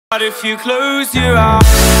But if you close your eyes,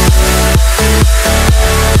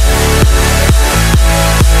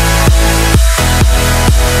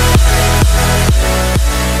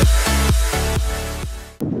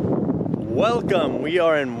 welcome. We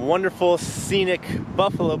are in wonderful, scenic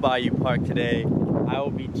Buffalo Bayou Park today. I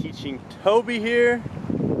will be teaching Toby here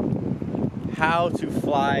how to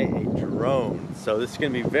fly a drone. So this is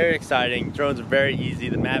going to be very exciting. Drones are very easy.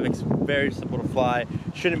 The Mavic's very simple to fly.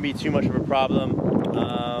 Shouldn't be too much of a problem.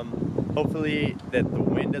 Hopefully that the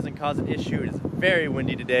wind doesn't cause an issue. It is very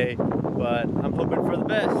windy today, but I'm hoping for the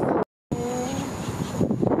best.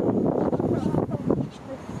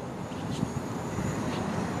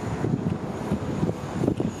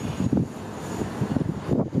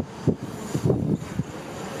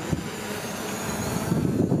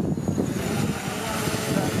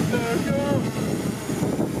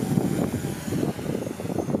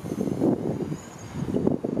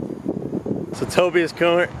 So Toby is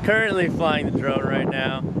currently flying the drone right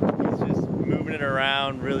now. He's just moving it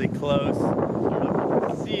around really close. You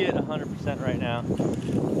can see it 100% right now.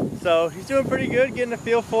 So he's doing pretty good, getting a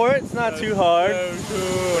feel for it. It's not too hard. So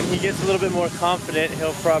cool. When he gets a little bit more confident,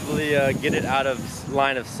 he'll probably get it out of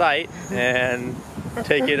line of sight and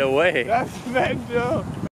take it away. That's mental.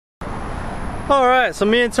 Alright, so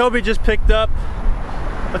me and Toby just picked up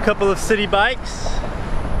a couple of city bikes.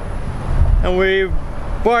 And we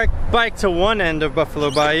bike to one end of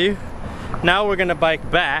Buffalo Bayou. Now we're gonna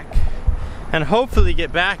bike back and hopefully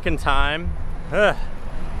get back in time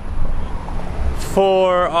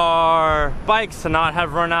for our bikes to not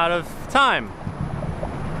have run out of time.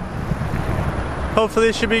 Hopefully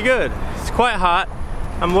it should be good. It's quite hot.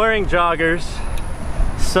 I'm wearing joggers,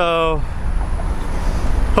 so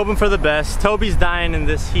hoping for the best. Toby's dying in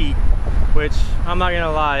this heat, which I'm not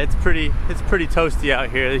gonna lie, it's pretty toasty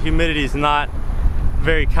out here. The humidity's not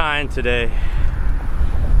very kind today.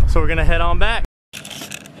 So we're gonna head on back.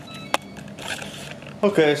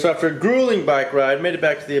 Okay, so after a grueling bike ride, made it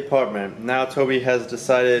back to the apartment. Now Toby has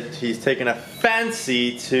decided he's taking a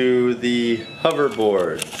fancy to the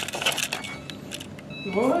hoverboard.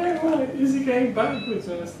 Why is he going backwards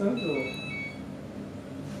on a standard?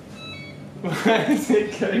 Why is he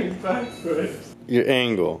going backwards? Your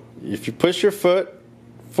angle. If you push your foot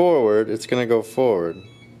forward, it's gonna go forward.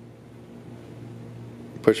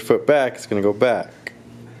 Push your foot back, it's gonna go back.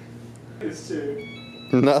 It's true.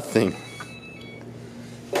 Nothing.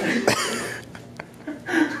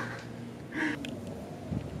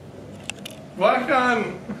 Why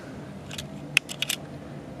can't?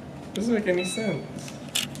 Doesn't make any sense.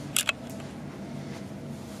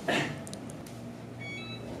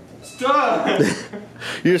 Stop!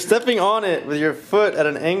 You're stepping on it with your foot at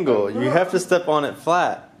an angle. You have to step on it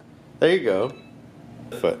flat. There you go.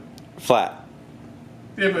 Foot. Flat.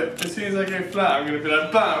 Yeah, but as soon as I go flat, I'm gonna be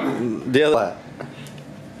like, bam! The other flat.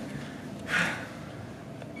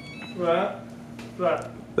 Flat.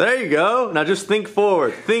 Flat. There you go. Now just think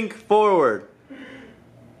forward. Think forward.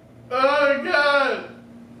 Oh god!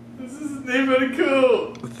 This isn't even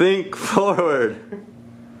cool! Think forward.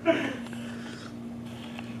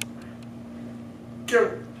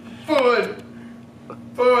 Go forward!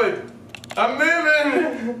 Forward! I'm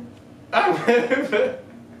moving! I'm moving!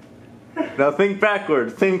 Now think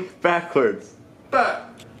backwards. Think backwards. Back!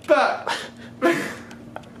 Back!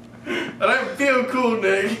 I don't feel cool,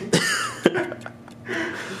 Nick.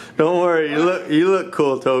 Don't worry. You look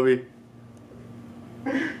cool, Toby.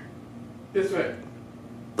 This way.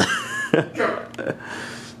 Go.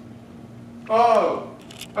 Oh,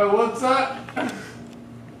 what's that?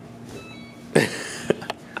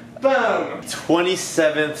 Bam!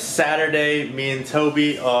 27th Saturday, me and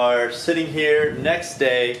Toby are sitting here next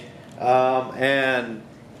day, and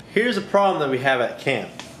here's a problem that we have at camp.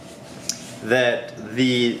 That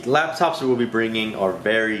the laptops that we'll be bringing are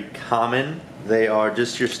very common. They are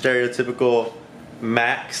just your stereotypical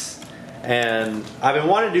Macs, and I've been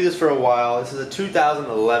wanting to do this for a while. This is a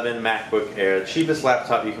 2011 MacBook Air, the cheapest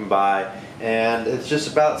laptop you can buy, and it's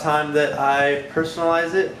just about time that I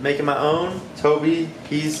personalize it, make it my own. Toby,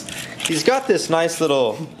 he's got this nice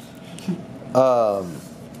little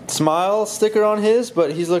smile sticker on his,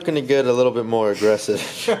 but he's looking to get a little bit more aggressive.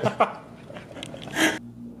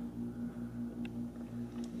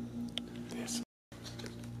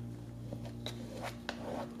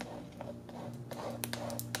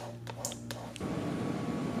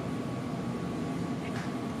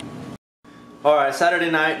 Alright,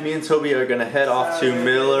 Saturday night, me and Toby are going to head off to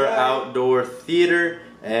Miller Outdoor Theater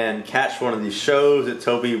and catch one of these shows that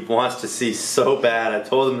Toby wants to see so bad. I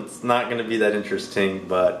told him it's not going to be that interesting,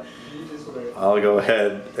 but I'll go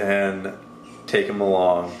ahead and take him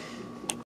along.